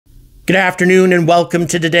Good afternoon and welcome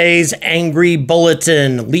to today's Angry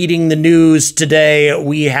Bulletin. Leading the news today,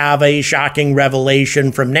 we have a shocking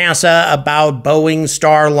revelation from NASA about Boeing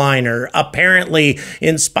Starliner. Apparently,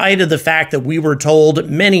 in spite of the fact that we were told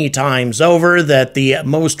many times over that the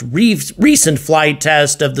most recent flight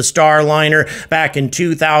test of the Starliner back in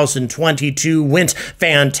 2022 went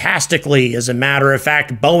fantastically. As a matter of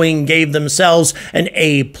fact, Boeing gave themselves an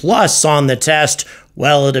A+ on the test.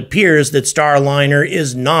 Well, it appears that Starliner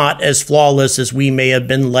is not as flawless as we may have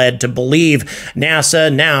been led to believe.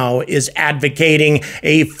 NASA now is advocating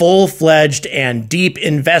a full-fledged and deep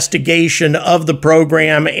investigation of the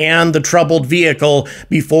program and the troubled vehicle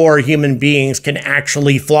before human beings can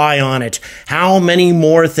actually fly on it. How many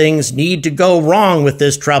more things need to go wrong with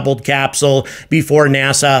this troubled capsule before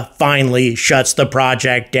NASA finally shuts the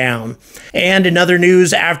project down? And in other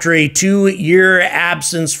news, after a 2-year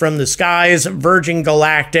absence from the skies, Virgin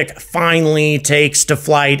Galactic finally takes to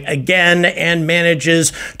flight again and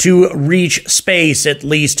manages to reach space, at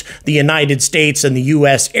least the United States and the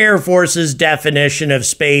U.S. Air Force's definition of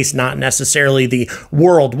space, not necessarily the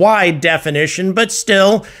worldwide definition, but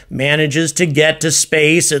still manages to get to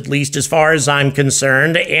space, at least as far as I'm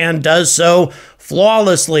concerned, and does so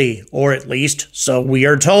flawlessly, or at least so we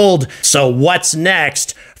are told. So what's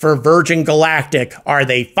next for Virgin Galactic? Are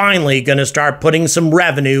they finally going to start putting some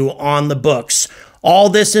revenue on the books? All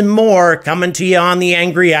this and more coming to you on The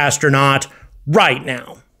Angry Astronaut right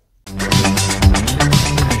now.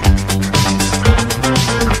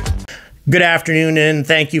 Good afternoon, and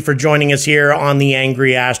thank you for joining us here on The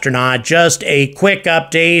Angry Astronaut. Just a quick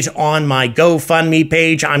update on my GoFundMe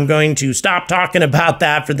page. I'm going to stop talking about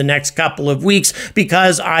that for the next couple of weeks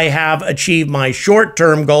because I have achieved my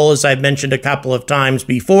short-term goal, as I've mentioned a couple of times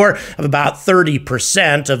before, of about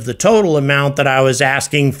 30% of the total amount that I was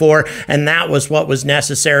asking for, and that was what was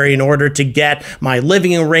necessary in order to get my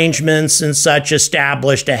living arrangements and such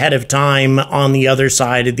established ahead of time on the other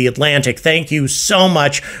side of the Atlantic. Thank you so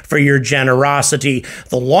much for your generosity.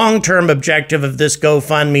 The long-term objective of this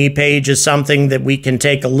GoFundMe page is something that we can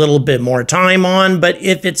take a little bit more time on, but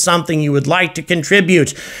if it's something you would like to contribute,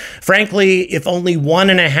 frankly, if only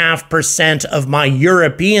 1.5% of my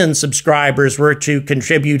European subscribers were to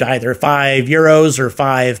contribute either €5 or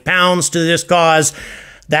 £5 to this cause,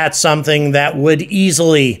 that's something that would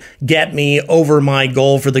easily get me over my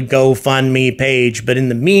goal for the GoFundMe page. But in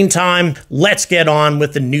the meantime, let's get on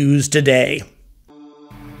with the news today.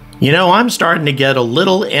 You know, I'm starting to get a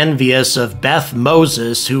little envious of Beth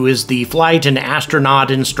Moses, who is the flight and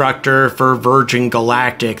astronaut instructor for Virgin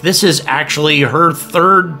Galactic. This is actually her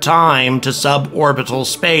 3rd time to suborbital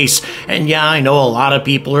space. And yeah, I know a lot of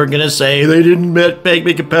people are going to say they didn't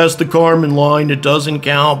make it past the Kármán line, it doesn't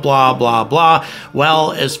count, blah, blah, blah.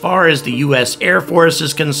 Well, as far as the U.S. Air Force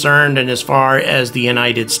is concerned, and as far as the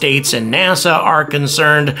United States and NASA are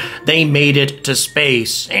concerned, they made it to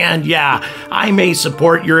space. And yeah, I may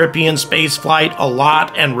support European space flight a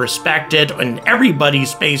lot and respect it and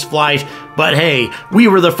everybody's space flight, but hey, we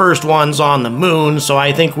were the first ones on the moon, so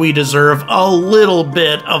I think we deserve a little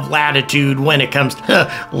bit of latitude when it comes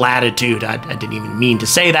to latitude. I didn't even mean to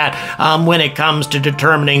say that. When it comes to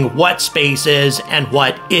determining what space is and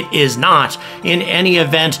what it is not. In any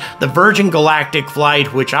event, the Virgin Galactic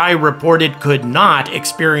flight, which I reported could not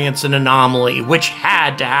experience an anomaly, which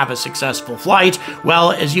had to have a successful flight,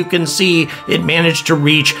 well, as you can see, it managed to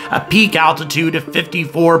reach a peak altitude of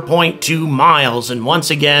 54.2 miles. And once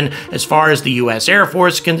again, as far as the U.S. Air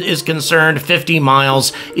Force is concerned, 50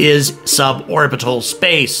 miles is suborbital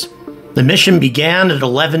space. The mission began at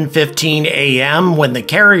 11:15 a.m. when the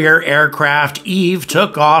carrier aircraft Eve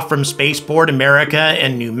took off from Spaceport America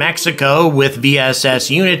in New Mexico with VSS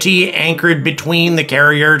Unity anchored between the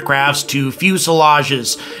carrier aircraft's 2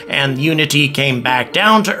 fuselages, and Unity came back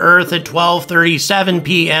down to Earth at 12:37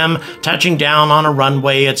 p.m., touching down on a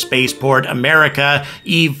runway at Spaceport America,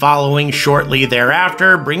 Eve following shortly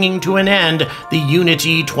thereafter, bringing to an end the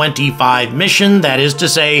Unity 25 mission, that is to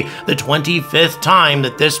say, the 25th time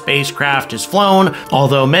that this spacecraft is flown,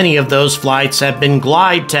 although many of those flights have been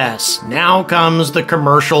glide tests. Now comes the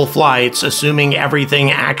commercial flights, assuming everything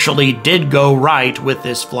actually did go right with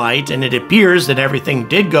this flight, and it appears that everything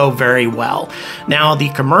did go very well. Now, the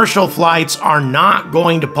commercial flights are not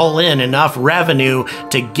going to pull in enough revenue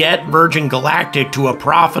to get Virgin Galactic to a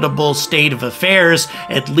profitable state of affairs,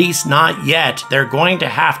 at least not yet. They're going to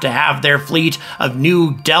have their fleet of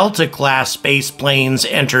new Delta-class space planes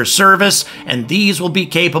enter service, and these will be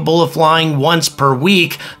capable of flying once per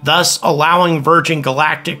week, thus allowing Virgin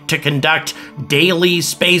Galactic to conduct daily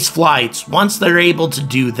space flights. Once they're able to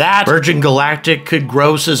do that, Virgin Galactic could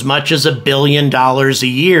gross as much as $1 billion a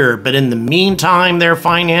year, but in the meantime, their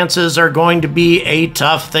finances are going to be a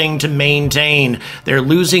tough thing to maintain. They're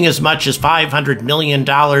losing as much as $500 million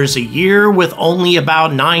a year with only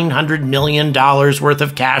about $900 million worth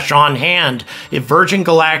of cash on hand. If Virgin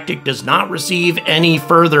Galactic does not receive any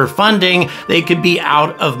further funding, they could be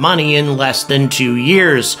out of money in less than 2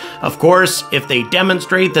 years. Of course, if they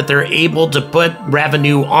demonstrate that they're able to put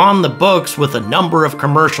revenue on the books with a number of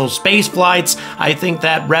commercial space flights, I think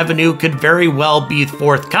that revenue could very well be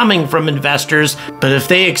forthcoming from investors. But if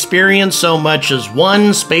they experience so much as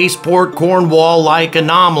one Spaceport Cornwall-like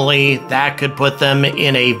anomaly, that could put them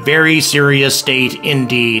in a very serious state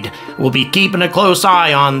indeed. We'll be keeping a close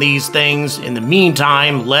eye on these things. In the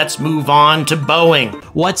meantime, let's move on to Boeing.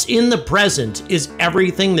 What's in the present is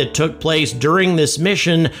everything that took place during this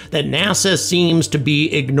mission that NASA seems to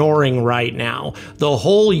be ignoring right now. The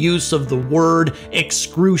whole use of the word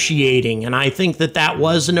excruciating, and I think that that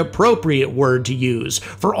was an appropriate word to use.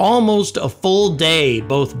 For almost a full day,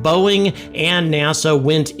 both Boeing and NASA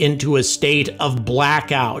went into a state of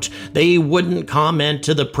blackout. They wouldn't comment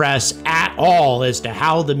to the press at all as to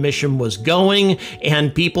how the mission was going,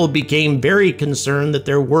 and people became very concerned that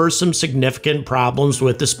there were some significant problems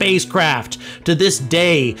with the spacecraft. To this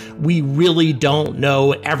day, we really don't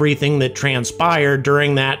know everything that transpired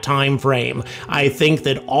during that time frame. I think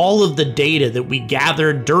that all of the data that we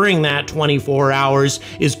gathered during that 24 hours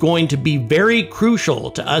is going to be very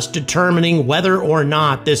crucial to us determining whether or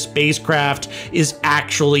not this spacecraft is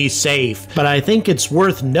actually safe. But I think it's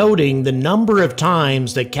worth noting the number of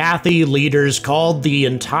times that Kathy leaders called the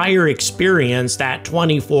entire experience, that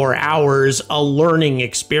 24 hours, a learning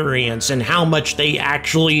experience, and how much they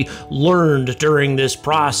actually learned during this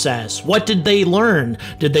process. What did they learn?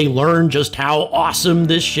 Did they learn just how awesome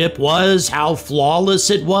this ship was, how flawless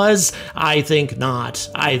it was? I think not.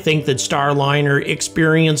 I think that Starliner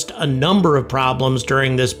experienced a number of problems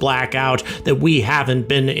during this blackout that we haven't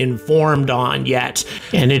been informed on yet.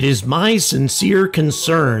 And it is my sincere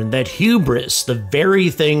concern that hubris, the very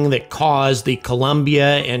thing that caused the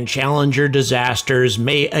Columbia and Challenger disasters,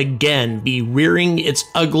 may again be rearing its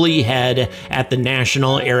ugly head at the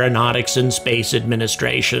National Aeronautics and Space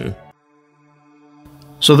Administration.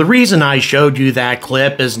 So the reason I showed you that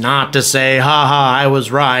clip is not to say, haha, I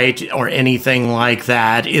was right, or anything like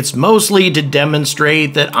that. It's mostly to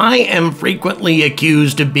demonstrate that I am frequently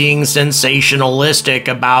accused of being sensationalistic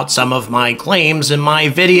about some of my claims in my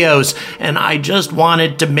videos, and I just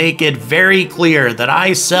wanted to make it very clear that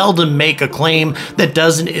I seldom make a claim that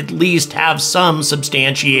doesn't at least have some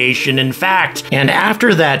substantiation in fact. And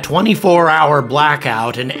after that 24-hour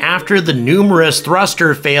blackout, and after the numerous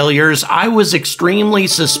thruster failures, I was extremely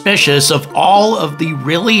suspicious of all of the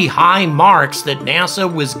really high marks that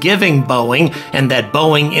NASA was giving Boeing, and that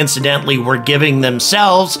Boeing incidentally were giving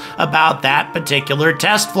themselves about that particular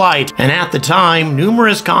test flight. And at the time,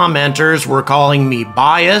 numerous commenters were calling me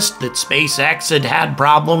biased, that SpaceX had had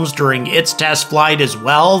problems during its test flight as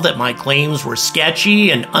well, that my claims were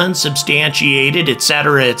sketchy and unsubstantiated,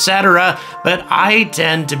 etc., etc. But I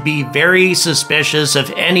tend to be very suspicious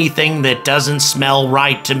of anything that doesn't smell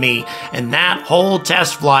right to me, and that whole test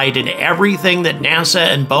flight and everything that NASA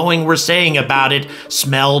and Boeing were saying about it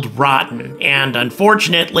smelled rotten. And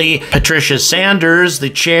unfortunately, Patricia Sanders, the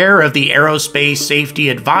chair of the Aerospace Safety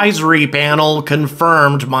Advisory Panel,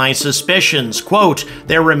 confirmed my suspicions. Quote,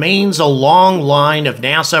 "There remains a long line of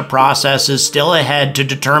NASA processes still ahead to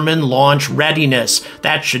determine launch readiness.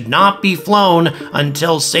 That should not be flown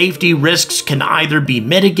until safety risks can either be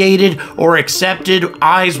mitigated or accepted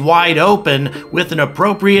eyes wide open with an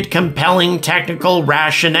appropriate compelling technical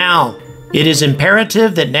rationale. It is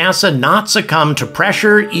imperative that NASA not succumb to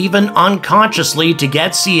pressure, even unconsciously, to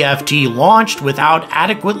get CFT launched without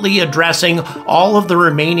adequately addressing all of the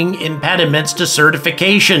remaining impediments to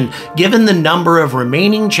certification. Given the number of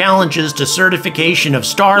remaining challenges to certification of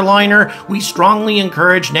Starliner, we strongly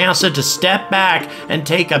encourage NASA to step back and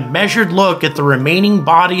take a measured look at the remaining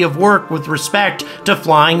body of work with respect to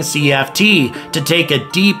flying CFT, to take a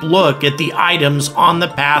deep look at the items on the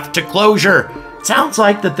path to closure." Sounds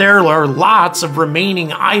like that there are lots of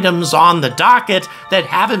remaining items on the docket that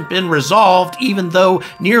haven't been resolved, even though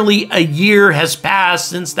nearly a year has passed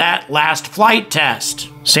since that last flight test.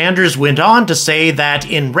 Sanders went on to say that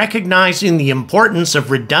in recognizing the importance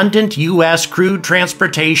of redundant U.S. crewed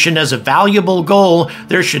transportation as a valuable goal,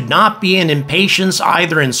 there should not be an impatience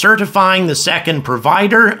either in certifying the second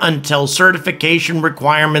provider until certification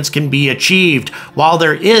requirements can be achieved. While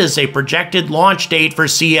there is a projected launch date for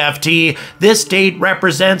CFT, this date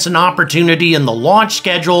represents an opportunity in the launch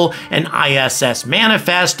schedule and ISS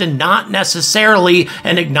manifest and not necessarily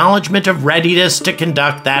an acknowledgement of readiness to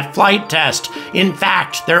conduct that flight test. In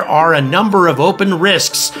fact, there are a number of open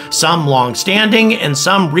risks, some long-standing and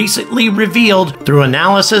some recently revealed through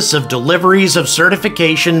analysis of deliveries of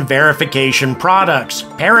certification verification products.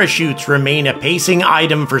 Parachutes remain a pacing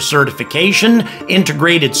item for certification,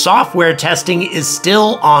 integrated software testing is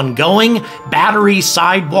still ongoing, battery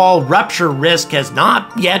sidewall rupture risk has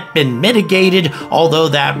not yet been mitigated, although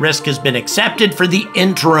that risk has been accepted for the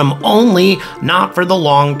interim only, not for the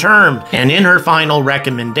long term. And in her final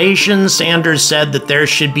recommendation, Sanders said that there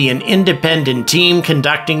should be an independent team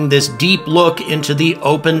conducting this deep look into the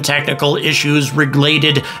open technical issues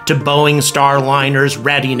related to Boeing Starliner's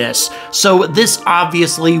readiness. So this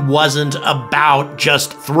obviously wasn't about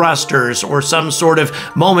just thrusters or some sort of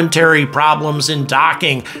momentary problems in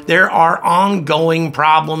docking. There are ongoing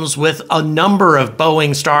problems with a number of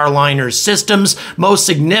Boeing Starliner systems, most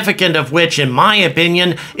significant of which, in my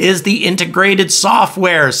opinion, is the integrated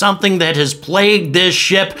software, something that has plagued this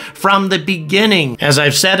ship from the beginning. As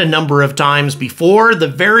I've said a number of times before, the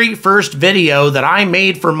very first video that I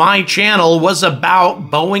made for my channel was about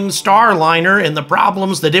Boeing Starliner and the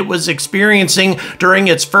problems that it was experiencing during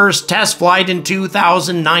its first test flight in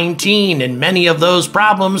 2019, and many of those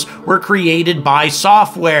problems were created by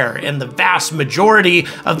software, and the vast majority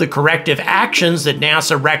of the corrective actions that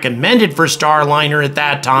NASA recommended for Starliner at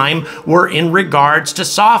that time were in regards to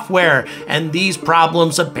software, and these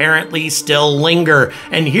problems apparently still linger.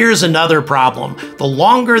 And here's another problem. The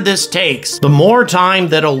longer this takes, the more time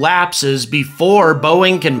that elapses before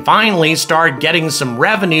Boeing can finally start getting some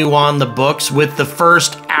revenue on the books with the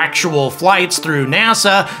first actual flights through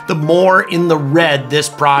NASA, the more in the red this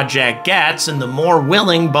project gets, and the more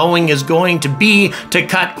willing Boeing is going to be to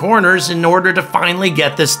cut corners in order to finally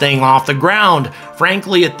get this thing off the ground.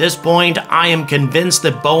 Frankly, at this point, I am convinced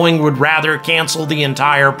that Boeing would rather cancel the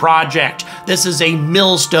entire project. This is a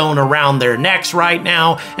millstone around their necks right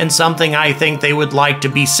now, and something I think they would like to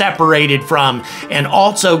be separated from. And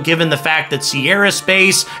also, given the fact that Sierra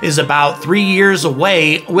Space is about 3 years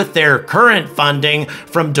away with their current funding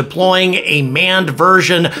from deploying a manned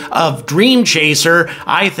version of Dream Chaser,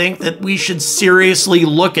 I think that we should seriously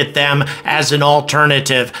look at them as an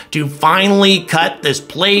alternative to finally cut this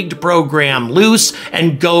plagued program loose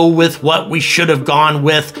and go with what we should have gone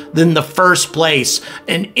with in the first place,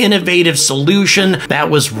 an innovative solution that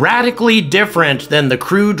was radically different than the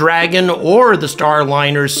Crew Dragon or the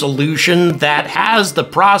Starliner solution that has the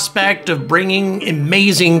prospect of bringing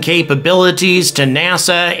amazing capabilities to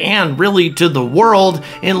NASA and really to the world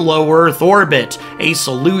in low Earth orbit, a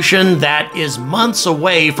solution that is months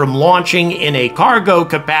away from launching in a cargo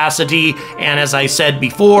capacity, and as I said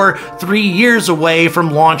before, 3 years away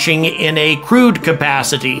from launching in a crewed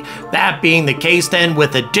capacity. That being the case, then,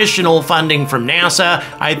 with additional funding from NASA,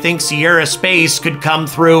 I think Sierra Space could come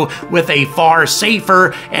through with a far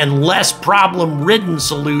safer and less problem-ridden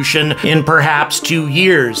solution in perhaps 2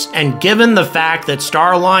 years. And given the fact that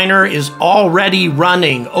Starliner is already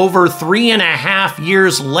running over 3.5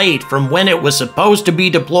 years late from when it was supposed to be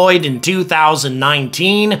deployed in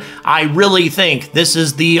 2019, I really think this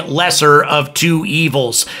is the lesser of two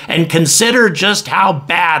evils. And consider just how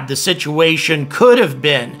bad the situation could have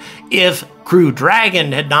been if Crew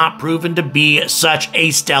Dragon had not proven to be such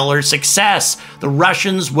a stellar success. The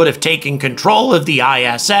Russians would have taken control of the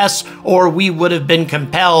ISS, or we would have been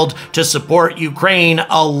compelled to support Ukraine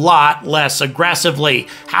a lot less aggressively.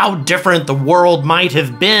 How different the world might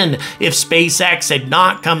have been if SpaceX had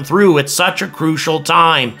not come through at such a crucial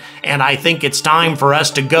time. And I think it's time for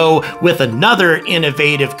us to go with another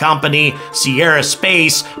innovative company, Sierra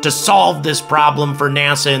Space, to solve this problem for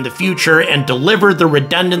NASA in the future and deliver the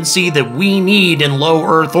redundancy that we need in low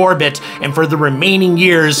Earth orbit and for the remaining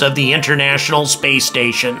years of the International Space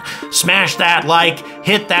Station. Smash that like,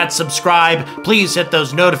 hit that subscribe, please hit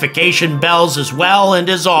those notification bells as well, and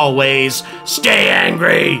as always, stay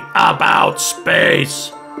angry about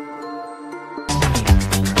space.